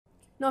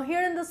Now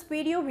here in this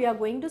video we are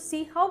going to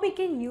see how we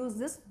can use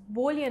this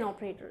Boolean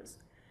operators.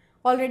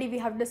 Already we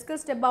have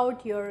discussed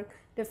about your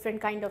different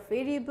kind of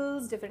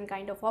variables, different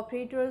kind of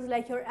operators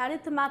like your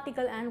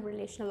arithmetical and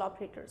relational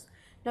operators.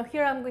 Now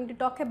here I am going to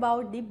talk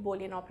about the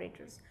Boolean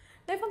operators.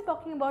 Now if I am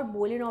talking about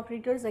Boolean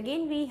operators,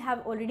 again we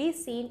have already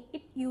seen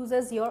it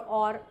uses your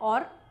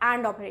or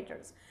and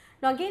operators.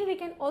 Now again we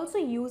can also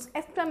use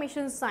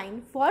exclamation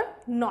sign for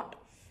not.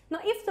 Now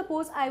if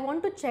suppose I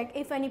want to check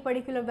if any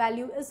particular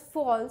value is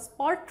false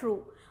or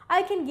true,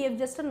 I can give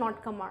just a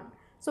not command.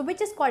 So which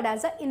is called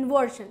as an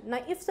inversion. Now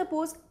if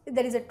suppose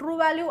there is a true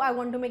value, I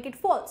want to make it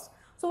false.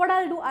 So what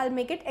I'll do, I'll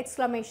make it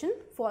exclamation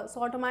false.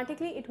 So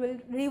automatically it will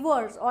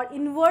reverse or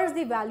inverse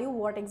the value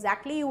what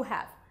exactly you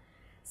have.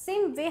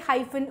 Same way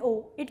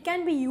 -o, it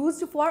can be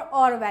used for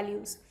or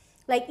values.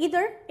 Like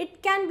either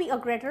it can be a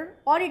greater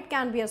or it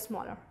can be a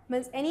smaller.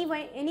 Means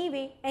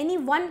anyway, any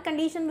one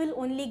condition will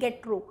only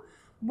get true.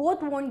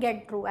 Both won't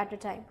get true at a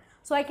time.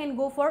 So I can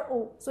go for O.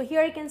 So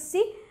here you can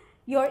see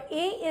your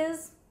A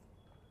is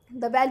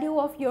the value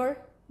of your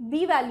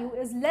B value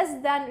is less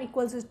than or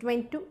equals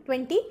to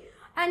 20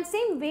 and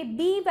same way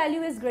B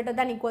value is greater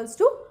than or equals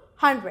to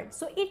 100.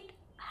 So it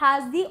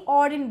has the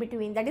or in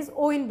between, that is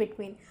O in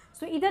between.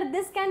 So either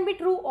this can be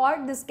true or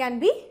this can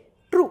be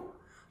true.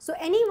 So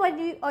any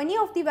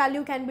of the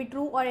value can be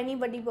true or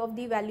anybody of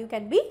the value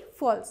can be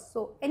false.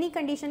 So any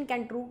condition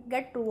can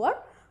get true or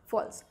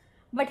false.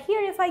 But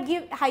here if I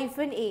give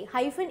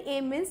 -a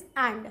means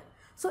and.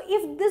 So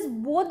if this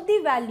both the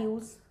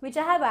values which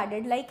I have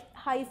added like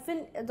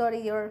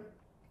your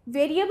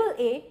variable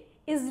a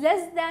is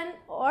less than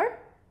or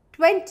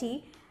 20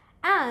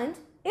 and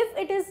if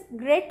it is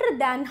greater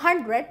than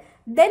 100,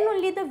 then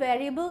only the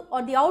variable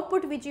or the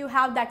output which you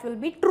have that will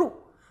be true.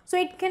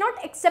 So it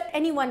cannot accept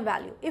any one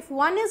value. If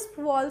one is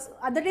false,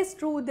 other is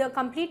true, the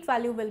complete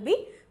value will be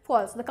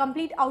false. The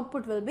complete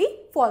output will be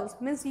false.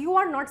 Means you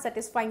are not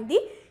satisfying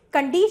the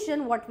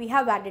condition what we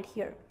have added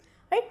here,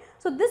 right?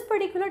 So this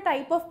particular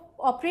type of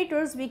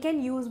operators we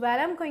can use where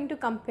I am going to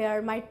compare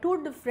my two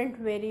different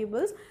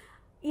variables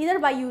either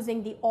by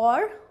using the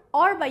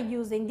or by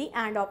using the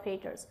and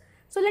operators.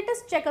 So let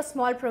us check a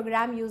small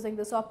program using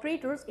these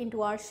operators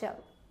into our shell.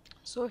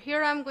 So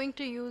here I am going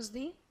to use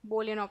the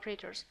Boolean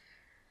operators.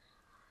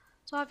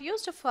 So I have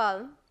used a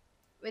file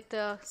with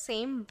the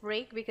same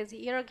break because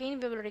here again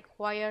we will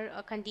require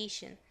a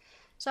condition.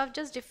 So I have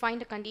just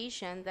defined a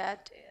condition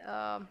that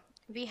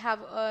we have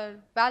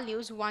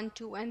values 1,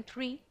 2 and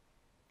 3.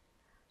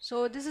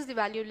 So this is the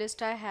value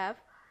list I have.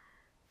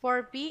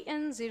 For b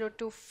in 0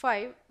 to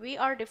 5, we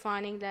are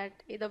defining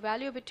that the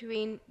value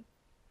between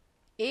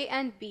a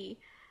and b,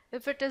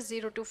 if it is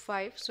 0 to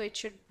 5, so it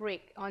should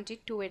break onto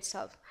 2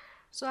 itself.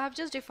 So I have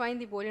just defined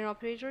the Boolean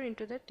operator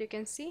into that. You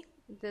can see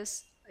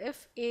this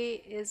if a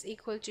is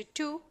equal to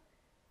 2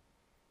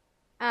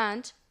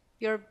 and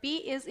your b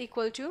is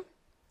equal to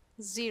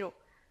 0.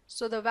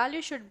 So the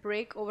value should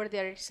break over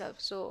there itself.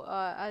 So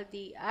add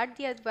the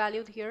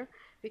value here.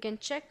 We can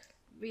check.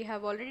 We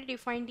have already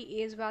defined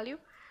the a's value.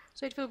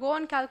 So it will go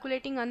on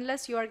calculating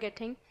unless you are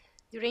getting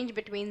the range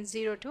between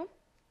 0 to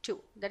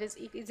 2. That is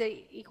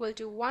equal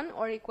to 1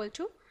 or equal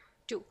to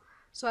 2.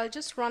 So I'll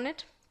just run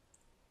it.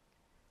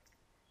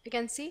 You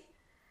can see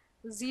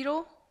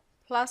 0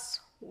 plus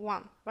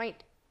 1,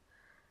 right?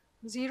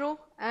 0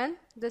 and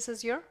this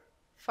is your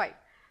 5.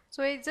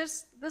 So it's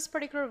just this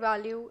particular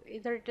value,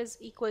 either it is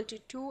equal to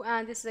 2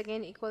 and this is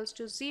again equals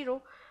to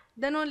 0,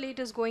 then only it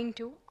is going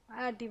to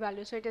add the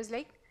value. So it is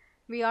like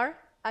we are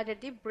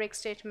added the break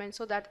statement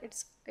so that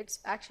it's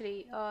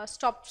actually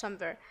stopped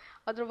somewhere.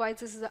 Otherwise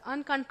this is an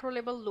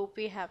uncontrollable loop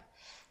we have.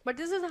 But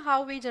this is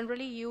how we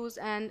generally use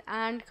an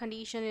and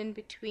condition in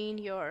between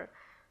your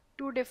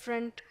two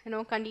different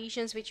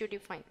conditions which you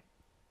define.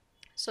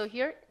 So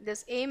here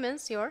this a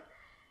means your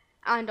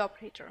and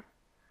operator.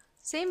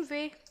 Same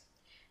way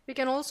we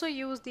can also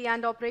use the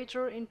and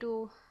operator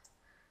into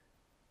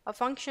a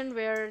function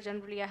where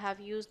generally I have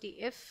used the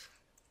if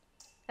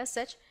as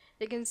such.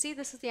 You can see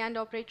this is the and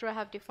operator I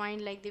have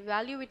defined, like the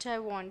value which I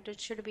want,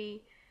 it should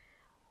be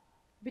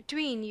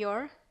between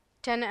your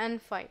 10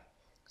 and 5.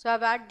 So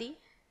I've added the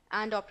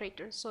and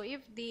operator. So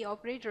if the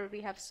operator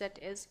we have set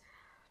is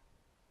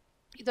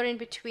either in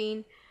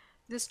between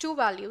these two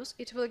values,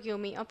 it will give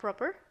me a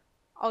proper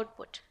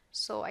output.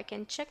 So I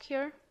can check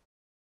here.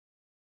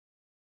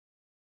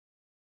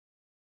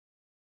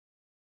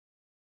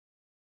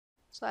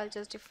 So I'll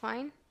just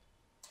define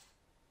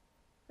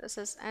this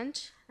is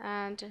end,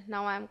 and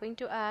now I'm going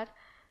to add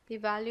the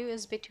value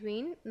is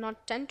between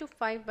not 10 to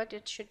 5, but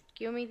it should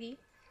give me the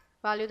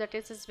value that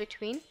is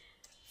between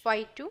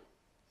 5 to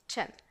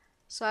 10.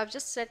 So I've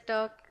just set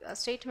a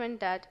statement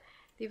that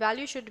the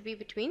value should be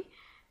between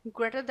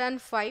greater than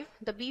 5,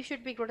 the b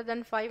should be greater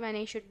than 5 and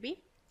a should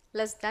be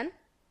less than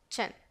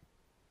 10.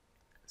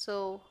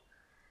 So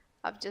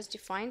I've just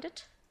defined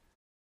it.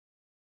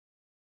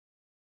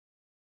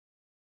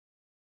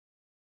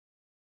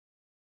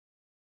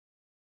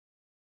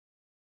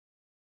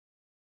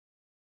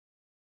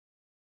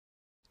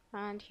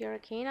 And here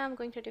again I'm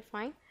going to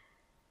define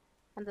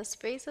And the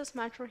spaces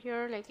matter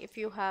here, like if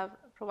you have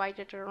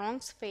provided a wrong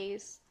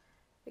space,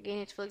 again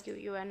it will give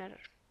you an error.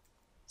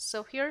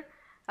 So here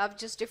I've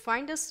just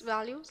defined this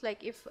values,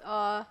 like if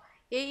A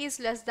is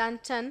less than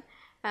 10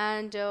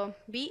 and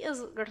B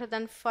is greater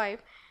than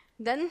 5,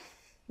 then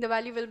the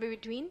value will be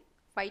between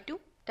 5 to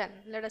 10.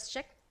 Let us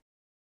check.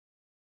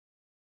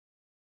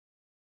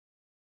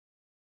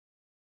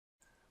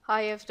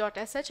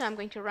 if.sh, I'm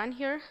going to run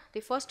here. The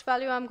first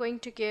value I'm going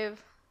to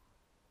give,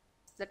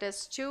 that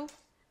is 2,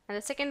 and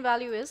the second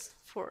value is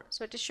 4.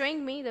 So it is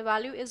showing me the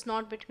value is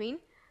not between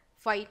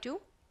 5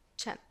 to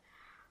 10.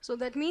 So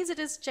that means it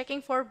is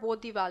checking for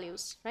both the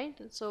values, right?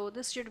 So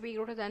this should be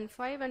greater than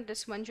 5 and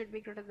this one should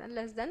be greater than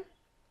less than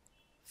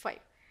 5.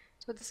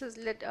 So this is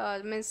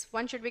means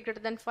one should be greater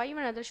than 5 and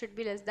another should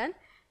be less than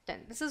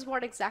 10. This is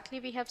what exactly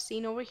we have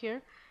seen over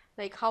here,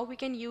 like how we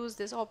can use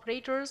these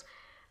operators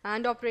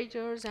and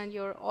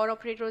your OR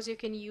operators you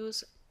can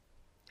use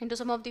into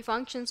some of the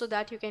functions so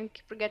that you can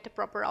get a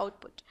proper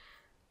output.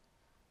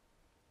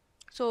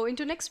 So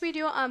into next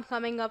video I'm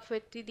coming up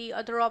with the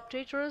other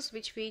operators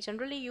which we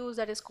generally use,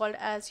 that is called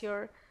as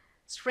your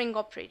string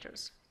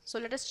operators. So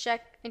let us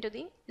check into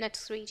the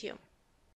next video.